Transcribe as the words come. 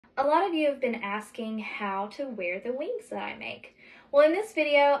A lot of you have been asking how to wear the wings that I make. Well, in this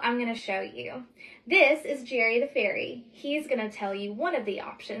video, I'm going to show you. This is Jerry the Fairy. He's going to tell you one of the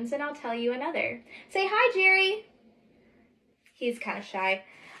options, and I'll tell you another. Say hi, Jerry. He's kind of shy.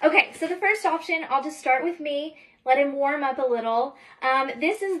 Okay, so the first option, I'll just start with me, let him warm up a little.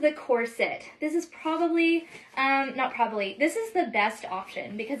 This is the corset. This is this is the best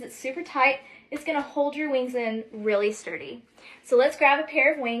option because it's super tight. It's going to hold your wings in really sturdy. So let's grab a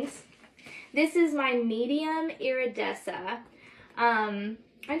pair of wings. This is my medium iridescent. Aren't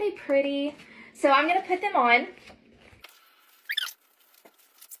they pretty? So I'm going to put them on.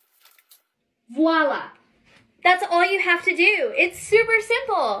 Voila! That's all you have to do. It's super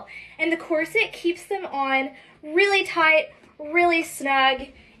simple. And the corset keeps them on really tight, really snug.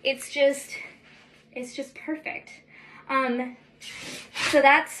 It's just perfect. So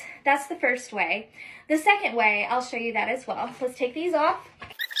that's the first way. The second way, I'll show you that as well. Let's take these off.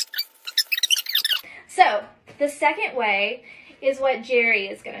 So the second way is what Jerry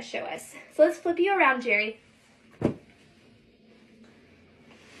is going to show us. So let's flip you around, Jerry.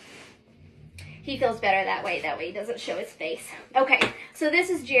 He feels better that way he doesn't show his face. Okay, so this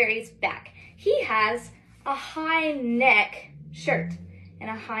is Jerry's back. He has a high neck shirt and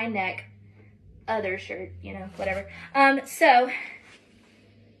a high neck other shirt, you know, whatever. So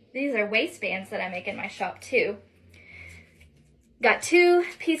these are waistbands that I make in my shop too. Got 2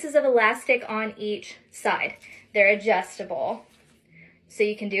 pieces of elastic on each side. They're adjustable. So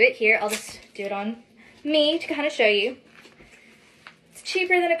you can do it here. I'll just do it on me to kind of show you. It's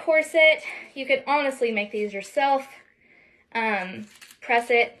cheaper than a corset. You could honestly make these yourself. Press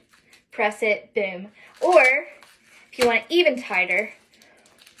it, boom. Or if you want it even tighter,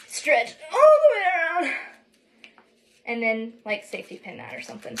 stretch all the way around. And then like safety pin that or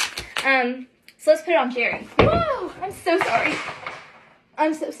something. So let's put it on Jerry. Whoa, I'm so sorry.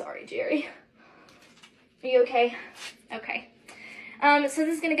 I'm so sorry, Jerry. Are you okay? Okay. So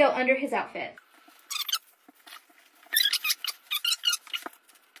this is gonna go under his outfit.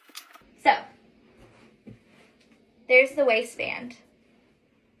 So, there's the waistband.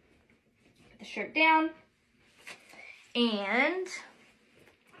 Put the shirt down and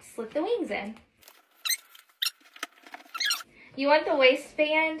slip the wings in. You want the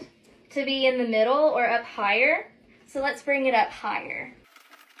waistband to be in the middle or up higher, so let's bring it up higher.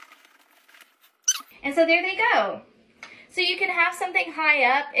 And so there they go. So you can have something high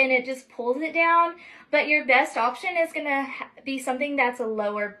up and it just pulls it down, but your best option is gonna be something that's a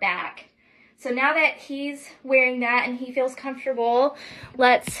lower back. So now that he's wearing that and he feels comfortable,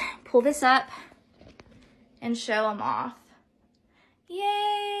 let's pull this up and show him off.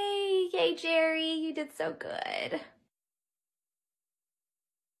 Yay! Yay, Jerry, you did so good.